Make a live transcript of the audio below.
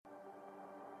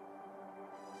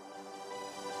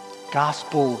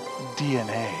gospel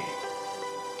DNA.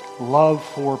 Love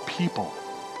for people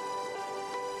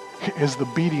is the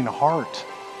beating heart,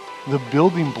 the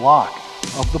building block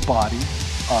of the body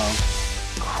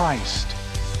of Christ.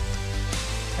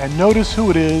 And notice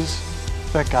who it is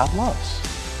that God loves.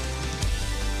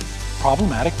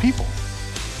 Problematic people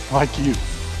like you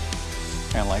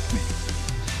and like me.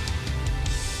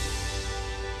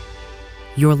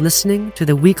 You're listening to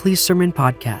the weekly sermon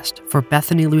podcast for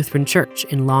Bethany Lutheran Church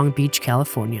in Long Beach,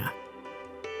 California.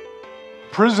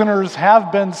 Prisoners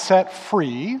have been set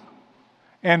free,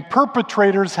 and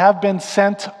perpetrators have been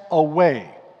sent away.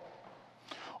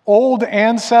 Old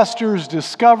ancestors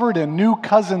discovered and new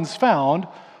cousins found,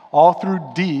 all through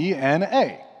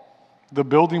DNA, the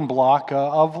building block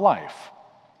of life.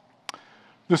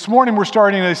 This morning we're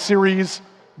starting a series,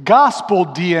 Gospel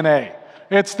DNA.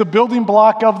 It's the building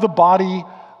block of the body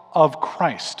of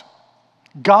Christ.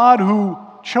 God who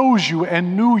chose you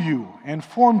and knew you and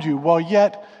formed you while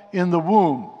yet in the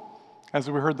womb,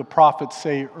 as we heard the prophet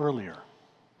say earlier.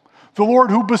 The Lord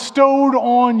who bestowed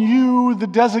on you the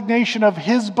designation of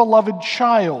His beloved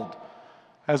child,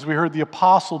 as we heard the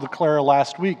apostle declare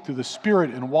last week through the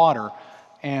Spirit and water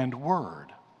and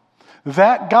word.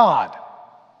 That God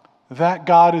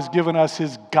has given us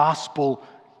His gospel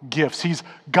gifts. He's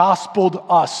gospeled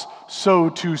us, so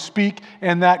to speak,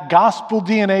 and that gospel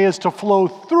DNA is to flow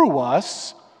through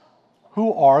us,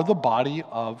 who are the body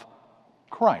of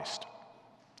Christ.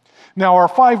 Now, our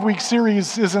 5-week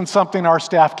series isn't something our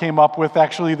staff came up with.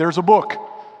 Actually, there's a book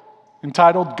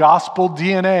entitled Gospel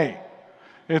DNA.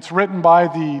 It's written by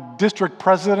the district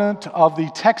president of the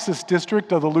Texas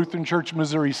district of the Lutheran Church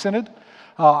Missouri Synod.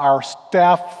 Our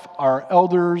staff, our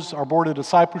elders, our board of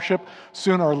discipleship,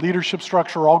 soon our leadership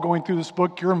structure are all going through this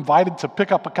book. You're invited to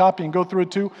pick up a copy and go through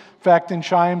it too. In fact, in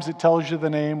Chimes, it tells you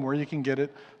the name, where you can get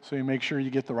it, so you make sure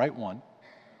you get the right one.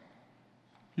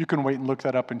 You can wait and look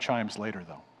that up in Chimes later,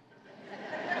 though.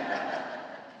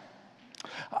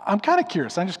 I'm kind of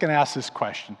curious. I'm just going to ask this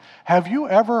question. Have you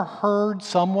ever heard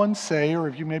someone say, or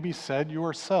have you maybe said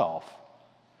yourself,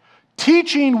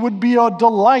 teaching would be a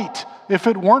delight if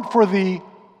it weren't for the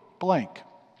blank.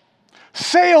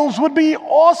 Sales would be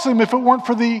awesome if it weren't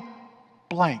for the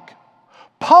blank.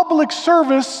 Public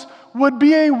service would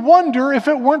be a wonder if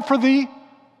it weren't for the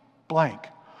blank.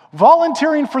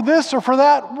 Volunteering for this or for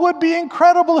that would be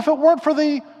incredible if it weren't for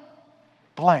the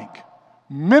blank.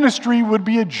 Ministry would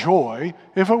be a joy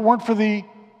if it weren't for the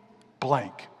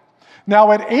blank.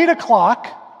 Now at 8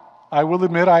 o'clock, I will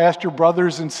admit I asked your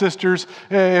brothers and sisters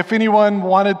if anyone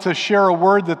wanted to share a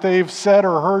word that they've said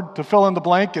or heard to fill in the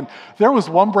blank, and there was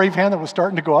one brave hand that was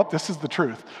starting to go up. This is the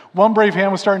truth. One brave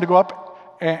hand was starting to go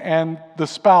up, and the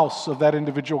spouse of that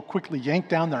individual quickly yanked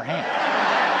down their hand.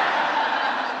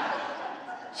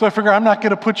 So I figure I'm not going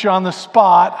to put you on the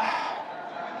spot.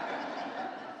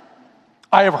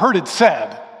 I have heard it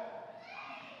said,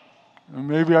 and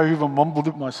maybe I even mumbled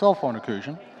it myself on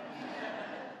occasion,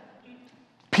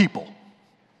 people.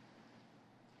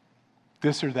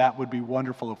 This or that would be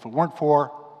wonderful if it weren't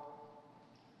for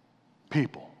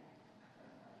people.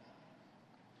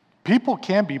 People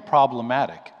can be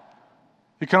problematic.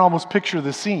 You can almost picture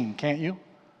the scene, can't you?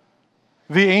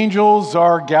 The angels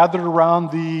are gathered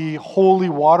around the holy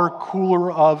water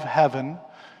cooler of heaven,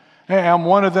 and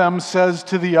one of them says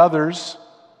to the others,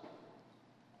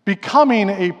 becoming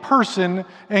a person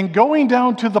and going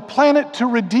down to the planet to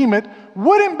redeem it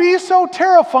wouldn't be so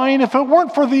terrifying if it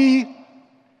weren't for the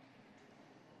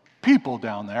people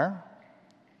down there.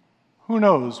 Who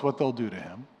knows what they'll do to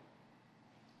him?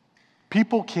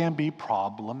 People can be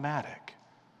problematic.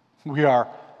 We are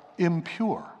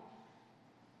impure.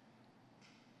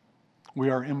 We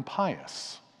are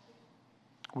impious.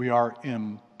 We are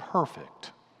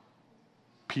imperfect.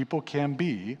 People can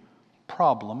be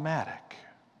problematic.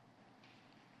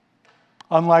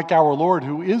 Unlike our Lord,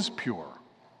 who is pure,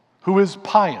 who is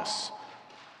pious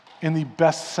in the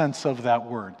best sense of that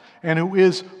word, and who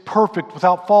is perfect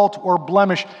without fault or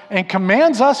blemish, and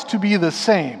commands us to be the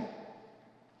same.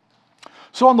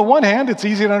 So on the one hand, it's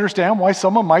easy to understand why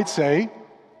someone might say,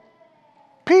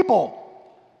 people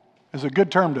is a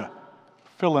good term to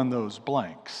fill in those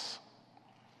blanks.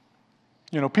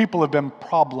 You know, people have been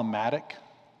problematic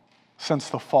since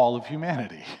the fall of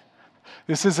humanity.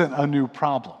 This isn't a new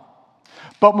problem.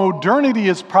 But modernity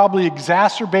has probably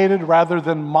exacerbated rather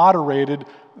than moderated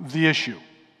the issue.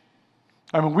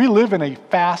 I mean, we live in a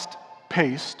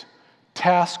fast-paced,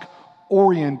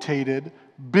 task-orientated,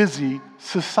 busy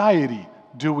society,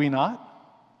 do we not?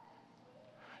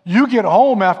 You get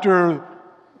home after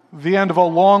the end of a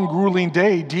long, grueling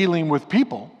day dealing with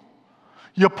people.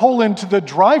 You pull into the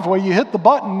driveway, you hit the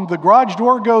button, the garage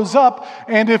door goes up,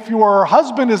 and if your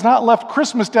husband has not left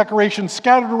Christmas decorations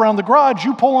scattered around the garage,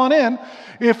 you pull on in.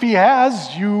 If he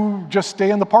has, you just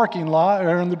stay in the parking lot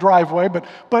or in the driveway.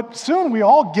 But soon we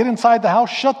all get inside the house,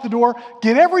 shut the door,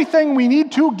 get everything we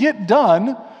need to get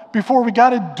done before we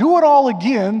got to do it all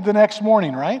again the next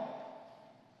morning, right?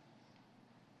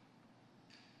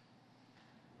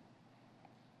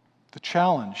 The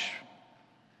challenge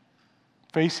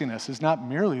facing us is not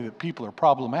merely that people are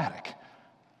problematic.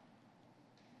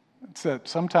 It's that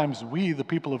sometimes we, the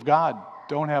people of God,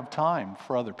 don't have time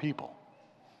for other people.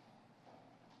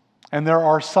 And there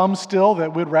are some still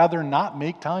that we'd rather not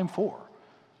make time for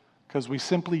because we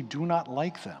simply do not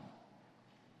like them,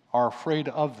 are afraid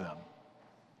of them,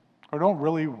 or don't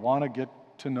really want to get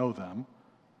to know them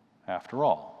after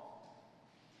all.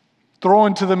 Throw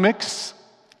into the mix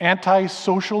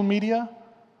anti-social media,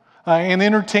 and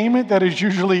entertainment that is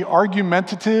usually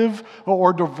argumentative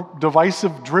or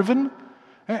divisive driven,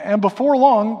 and before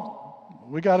long,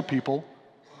 we got a people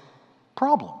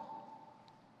problem.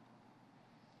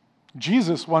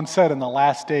 Jesus once said in the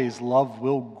last days, love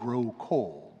will grow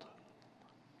cold.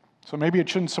 So maybe it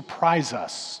shouldn't surprise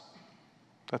us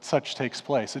that such takes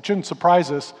place. It shouldn't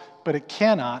surprise us, but it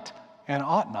cannot and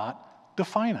ought not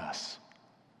define us.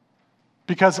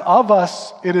 Because of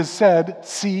us, it is said,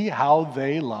 see how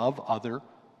they love other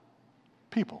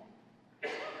people.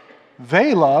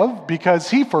 They love because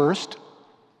he first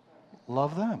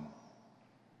loved them.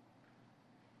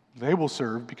 They will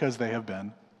serve because they have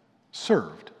been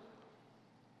served,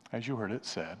 as you heard it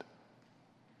said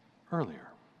earlier.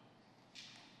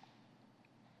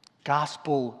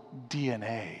 Gospel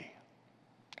DNA,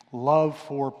 love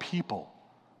for people,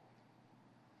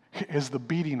 is the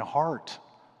beating heart,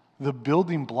 the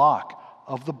building block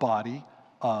of the body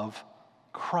of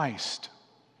Christ.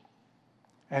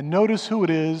 And notice who it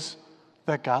is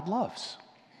that God loves.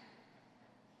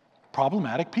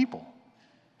 Problematic people,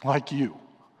 like you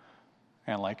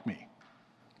and like me.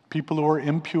 People who are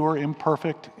impure,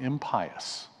 imperfect,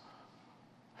 impious.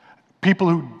 People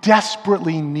who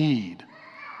desperately need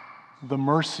the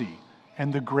mercy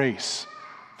and the grace,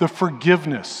 the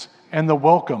forgiveness and the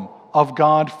welcome of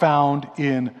God found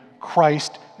in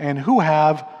Christ, and who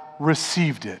have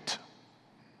received it.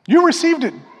 You received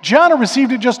it. Gianna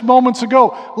received it just moments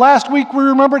ago. Last week we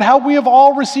remembered how we have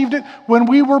all received it when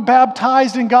we were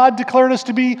baptized and God declared us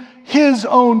to be his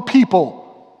own people.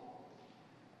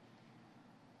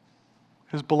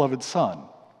 His beloved son,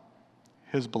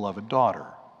 his beloved daughter.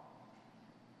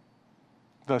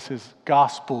 Thus his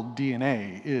gospel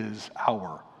DNA is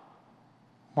our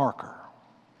marker.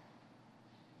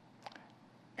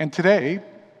 And today,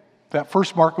 that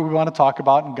first marker we want to talk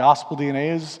about in gospel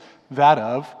DNA is that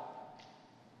of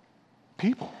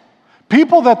people.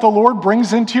 People that the Lord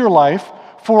brings into your life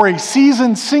for a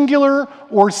season singular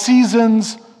or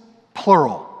seasons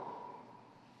plural.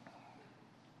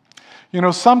 You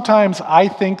know, sometimes I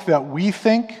think that we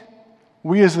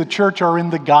as the church are in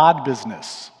the God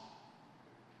business.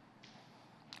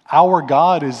 Our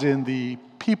God is in the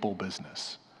people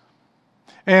business.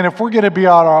 And if we're going to be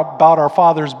about our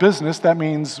Father's business, that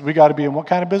means we got to be in what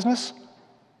kind of business?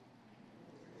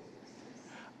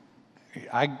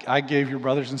 I gave your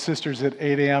brothers and sisters at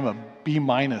 8 a.m. a B-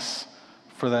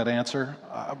 for that answer.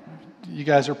 You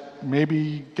guys are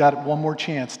maybe got one more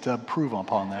chance to improve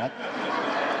upon that.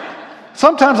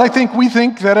 Sometimes we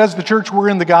think that as the church we're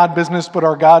in the God business, but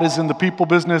our God is in the people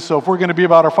business. So if we're going to be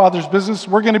about our Father's business,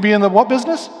 we're going to be in the what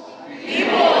business? People.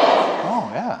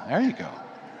 Oh, yeah, there you go.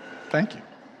 Thank you.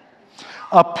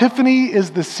 Epiphany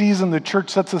is the season the church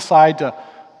sets aside to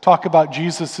talk about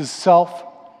Jesus'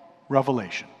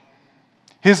 self-revelation.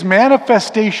 His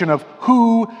manifestation of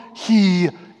who he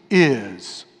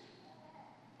is.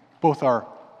 Both our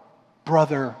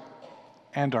brother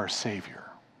and our Savior.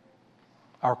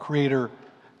 Our Creator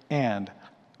and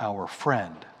our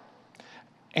friend.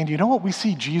 And you know what we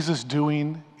see Jesus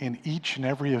doing in each and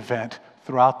every event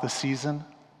throughout the season?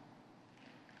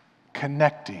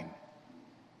 Connecting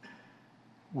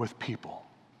with people.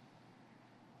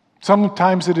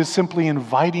 Sometimes it is simply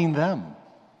inviting them,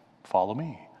 follow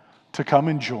me, to come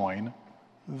and join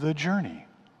the journey.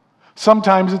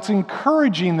 Sometimes it's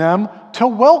encouraging them to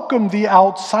welcome the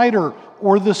outsider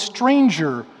or the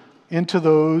stranger into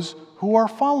those who are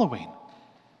following.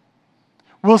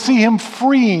 We'll see him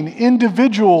freeing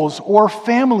individuals or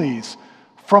families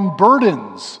from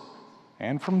burdens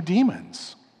and from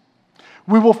demons.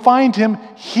 We will find him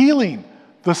healing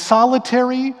the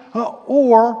solitary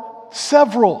or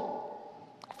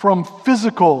several from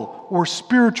physical or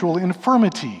spiritual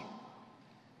infirmity,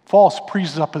 false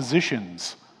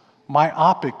presuppositions,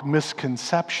 myopic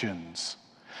misconceptions.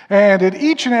 And at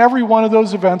each and every one of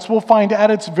those events, we'll find at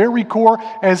its very core,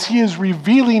 as he is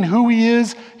revealing who he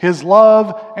is, his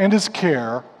love and his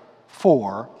care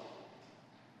for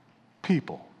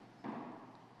people.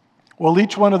 Well,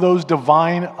 each one of those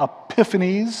divine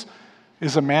epiphanies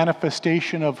is a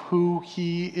manifestation of who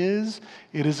he is.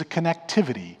 It is a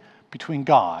connectivity between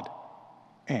God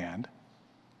and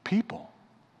people.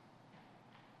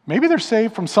 Maybe they're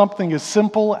saved from something as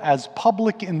simple as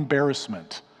public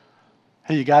embarrassment.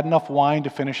 Hey, you got enough wine to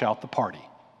finish out the party.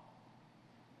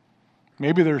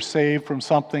 Maybe they're saved from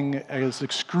something as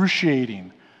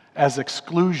excruciating as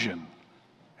exclusion.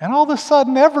 And all of a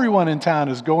sudden, everyone in town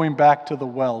is going back to the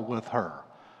well with her.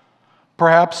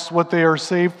 Perhaps what they are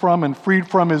saved from and freed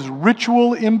from is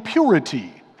ritual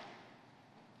impurity.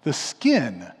 The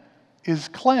skin is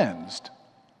cleansed,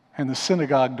 and the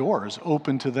synagogue doors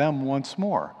open to them once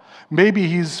more. Maybe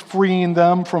he's freeing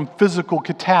them from physical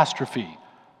catastrophe.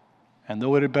 And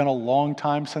though it had been a long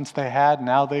time since they had,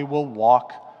 now they will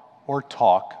walk or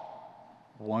talk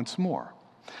once more.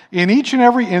 In each and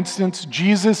every instance,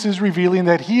 Jesus is revealing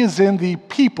that he is in the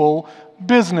people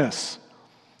business.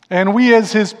 And we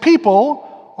as his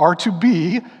people are to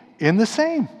be in the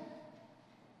same.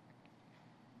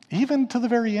 Even to the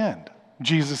very end,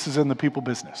 Jesus is in the people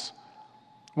business.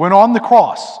 When on the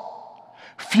cross,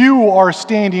 few are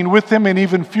standing with him and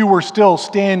even fewer still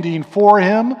standing for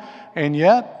him. And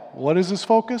yet, what is his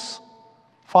focus?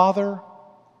 Father,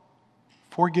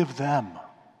 forgive them.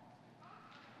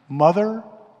 Mother,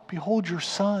 behold your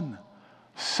son.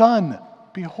 Son,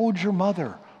 behold your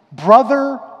mother.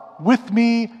 Brother, with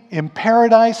me in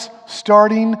paradise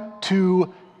starting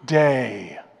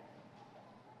today.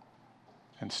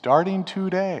 And starting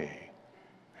today.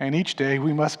 And each day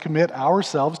we must commit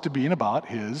ourselves to being about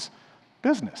his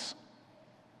business.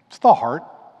 It's the heart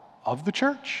of the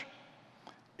church.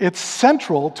 It's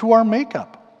central to our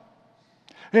makeup.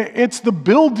 It's the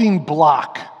building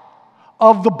block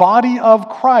of the body of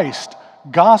Christ,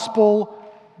 gospel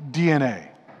DNA.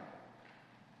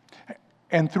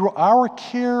 And through our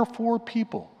care for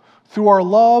people, through our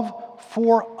love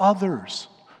for others,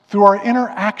 through our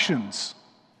interactions,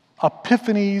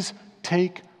 epiphanies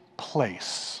take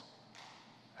place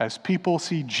as people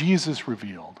see Jesus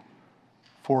revealed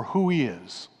for who he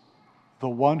is, the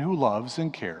one who loves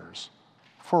and cares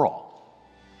for all.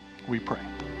 We pray.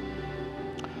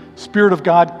 Spirit of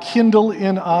God, kindle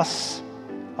in us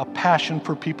a passion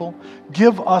for people.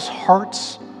 Give us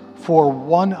hearts for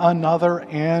one another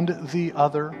and the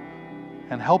other,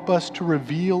 and help us to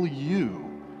reveal you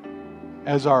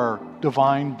as our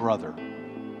divine brother,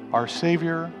 our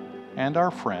Savior and our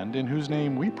friend, in whose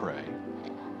name we pray.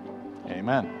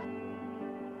 Amen.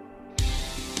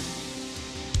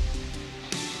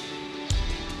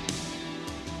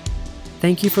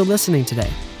 Thank you for listening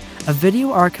today. A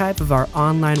video archive of our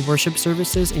online worship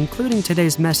services, including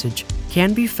today's message,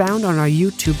 can be found on our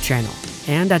YouTube channel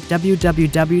and at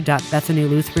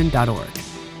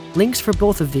www.bethanylutheran.org. Links for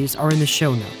both of these are in the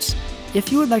show notes.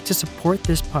 If you would like to support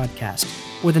this podcast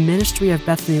or the ministry of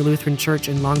Bethany Lutheran Church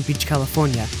in Long Beach,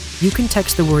 California, you can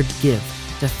text the word GIVE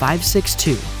to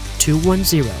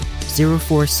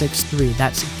 562-210-0463.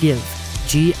 That's GIVE,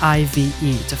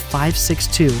 G-I-V-E, to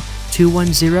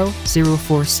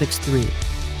 562-210-0463.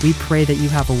 We pray that you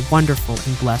have a wonderful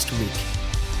and blessed week.